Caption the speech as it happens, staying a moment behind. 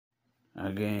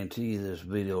I guarantee you this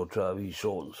video will try to be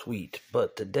short and sweet.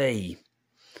 But today,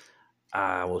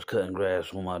 I was cutting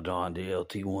grass with my John Deere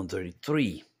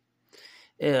LT133.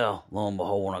 Yeah, lo and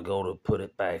behold, when I go to put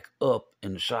it back up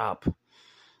in the shop,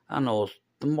 I noticed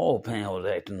the mower pan was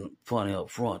acting funny up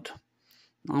front.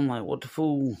 I'm like, what the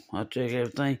fool? I check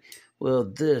everything. Well,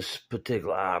 this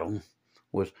particular item,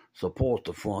 which supports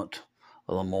the front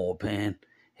of the mower pan,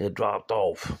 had dropped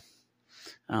off.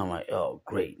 I'm like, oh,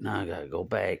 great. Now I got to go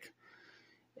back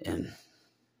and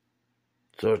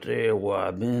search the area where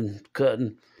I've been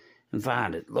cutting and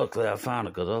find it. Luckily, I found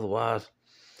it, because otherwise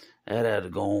I'd have to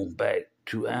go back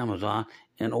to Amazon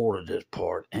and order this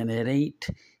part. And it ain't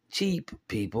cheap,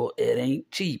 people. It ain't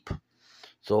cheap.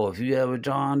 So if you have a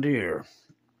John Deere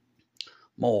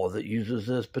mower that uses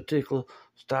this particular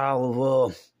style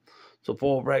of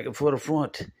support bracket for the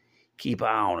front, keep an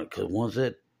eye on it, because once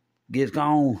it gets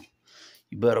gone,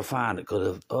 you better find it,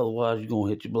 because otherwise you're going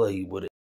to hit your blade with it.